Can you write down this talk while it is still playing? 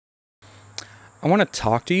I want to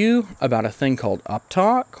talk to you about a thing called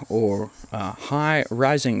Uptalk, or high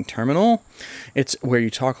rising terminal. It's where you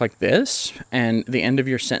talk like this, and the end of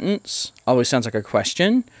your sentence always sounds like a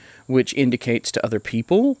question, which indicates to other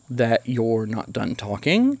people that you're not done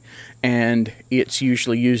talking. And it's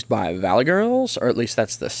usually used by Valley girls, or at least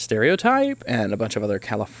that's the stereotype, and a bunch of other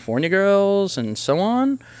California girls and so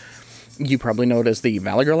on. You probably know it as the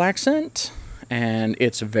Valley girl accent, and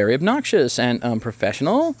it's very obnoxious and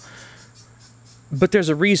unprofessional. But there's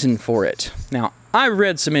a reason for it. Now, I've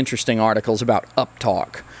read some interesting articles about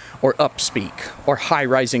Uptalk, or Upspeak, or High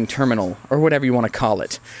Rising Terminal, or whatever you want to call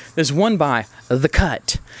it. There's one by The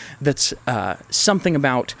Cut that's something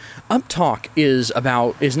about Uptalk is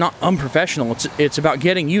not unprofessional. It's about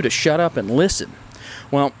getting you to shut up and listen.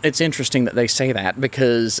 Well, it's interesting that they say that,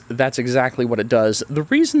 because that's exactly what it does. The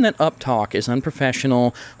reason that Uptalk is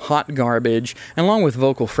unprofessional, hot garbage, and along with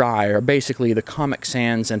vocal fry are basically the Comic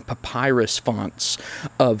Sans and papyrus fonts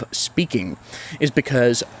of speaking, is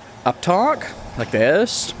because Uptalk, like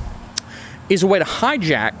this, is a way to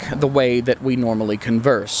hijack the way that we normally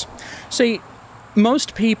converse. See,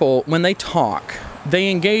 most people, when they talk,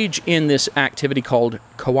 they engage in this activity called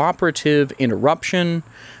cooperative interruption.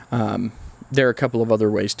 There are a couple of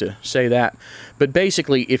other ways to say that. But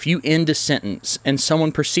basically, if you end a sentence and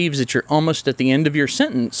someone perceives that you're almost at the end of your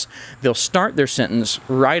sentence, they'll start their sentence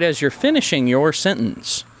right as you're finishing your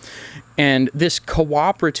sentence. And this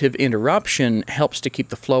cooperative interruption helps to keep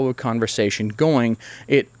the flow of conversation going.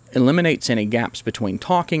 It eliminates any gaps between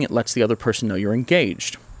talking. It lets the other person know you're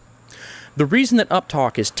engaged. The reason that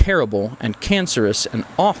Uptalk is terrible and cancerous and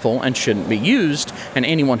awful and shouldn't be used, and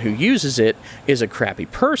anyone who uses it is a crappy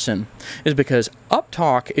person, is because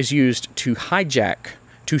Uptalk is used to hijack,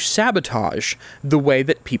 to sabotage the way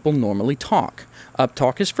that people normally talk.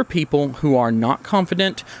 Uptalk is for people who are not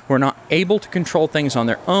confident, who are not able to control things on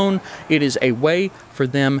their own. It is a way for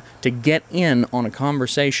them to get in on a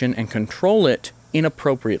conversation and control it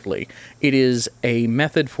inappropriately. It is a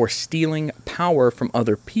method for stealing power from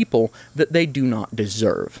other people that they do not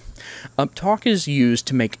deserve. Uptalk is used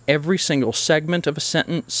to make every single segment of a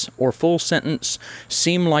sentence or full sentence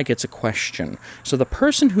seem like it's a question. So the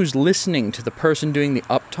person who's listening to the person doing the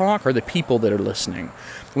uptalk, or the people that are listening,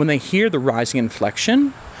 when they hear the rising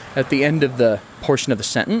inflection at the end of the portion of the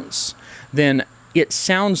sentence, then it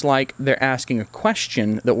sounds like they're asking a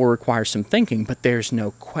question that will require some thinking, but there's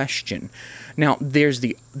no question. Now, there's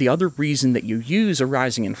the other reason that you use a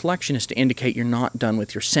rising inflection is to indicate you're not done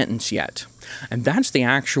with your sentence yet. And that's the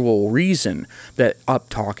actual reason that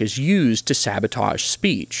Uptalk is used to sabotage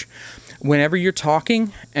speech. Whenever you're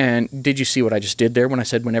talking, and did you see what I just did there when I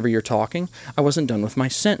said whenever you're talking? I wasn't done with my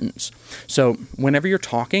sentence. So whenever you're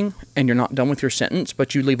talking and you're not done with your sentence,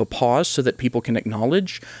 but you leave a pause so that people can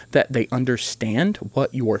acknowledge that they understand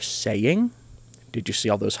what you're saying. Did you see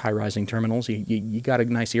all those high rising terminals? You got a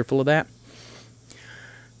nice earful of that?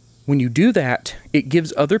 When you do that, it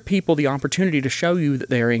gives other people the opportunity to show you that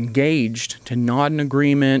they are engaged, to nod in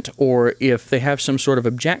agreement, or if they have some sort of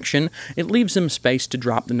objection, it leaves them space to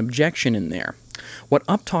drop an objection in there. What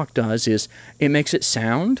Uptalk does is it makes it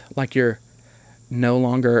sound like you're no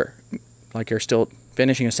longer, like you're still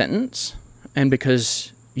finishing a sentence, and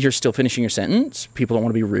because you're still finishing your sentence, people don't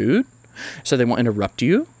want to be rude, so they won't interrupt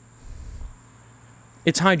you.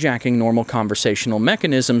 It's hijacking normal conversational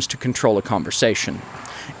mechanisms to control a conversation.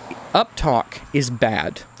 Uptalk is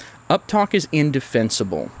bad. Uptalk is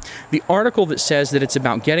indefensible. The article that says that it's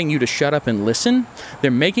about getting you to shut up and listen, they're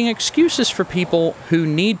making excuses for people who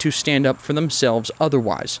need to stand up for themselves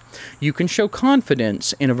otherwise. You can show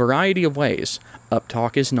confidence in a variety of ways.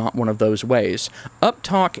 Uptalk is not one of those ways.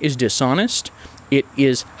 Uptalk is dishonest. It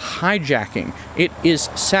is hijacking. It is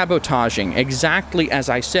sabotaging. Exactly as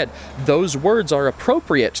I said, those words are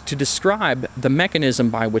appropriate to describe the mechanism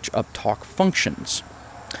by which Uptalk functions.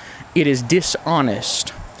 It is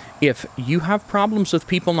dishonest. If you have problems with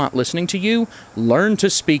people not listening to you, learn to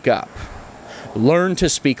speak up. Learn to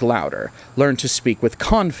speak louder. Learn to speak with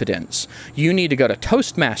confidence. You need to go to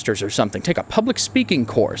Toastmasters or something. Take a public speaking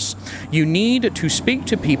course. You need to speak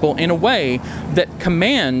to people in a way that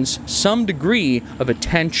commands some degree of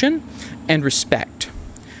attention and respect.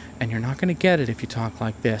 And you're not going to get it if you talk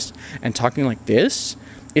like this. And talking like this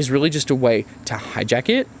is really just a way to hijack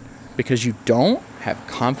it, because you don't have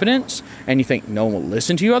confidence and you think no one will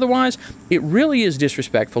listen to you otherwise. It really is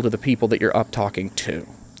disrespectful to the people that you're up talking to.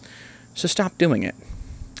 So stop doing it.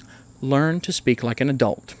 Learn to speak like an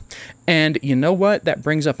adult. And you know what? That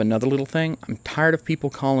brings up another little thing. I'm tired of people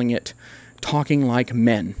calling it talking like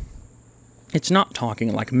men. It's not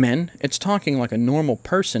talking like men, it's talking like a normal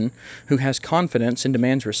person who has confidence and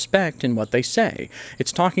demands respect in what they say.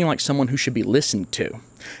 It's talking like someone who should be listened to.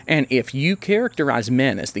 And if you characterize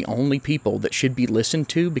men as the only people that should be listened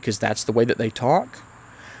to because that's the way that they talk,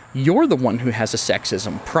 you're the one who has a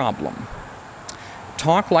sexism problem.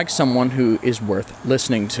 Talk like someone who is worth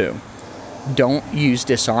listening to. Don't use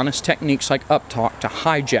dishonest techniques like Uptalk to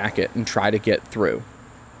hijack it and try to get through.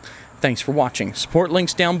 Thanks for watching. Support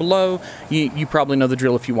links down below. You probably know the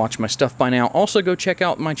drill if you watch my stuff by now. Also, go check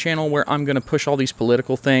out my channel where I'm going to push all these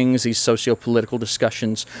political things, these socio-political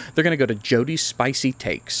discussions. They're going to go to Jody's Spicy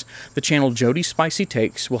Takes. The channel Jody Spicy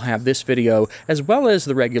Takes will have this video as well as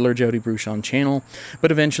the regular Jody Bruchon channel,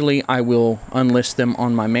 but eventually I will unlist them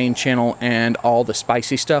on my main channel and all the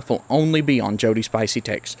spicy stuff will only be on Jody Spicy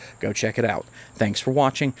Takes. Go check it out. Thanks for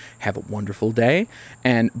watching. Have a wonderful day.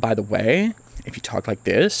 And by the way, if you talk like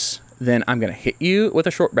this, then I'm going to hit you with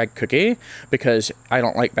a shortbread cookie because I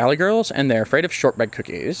don't like Valley Girls and they're afraid of shortbread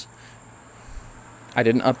cookies. I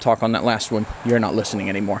didn't uptalk on that last one. You're not listening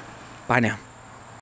anymore. Bye now.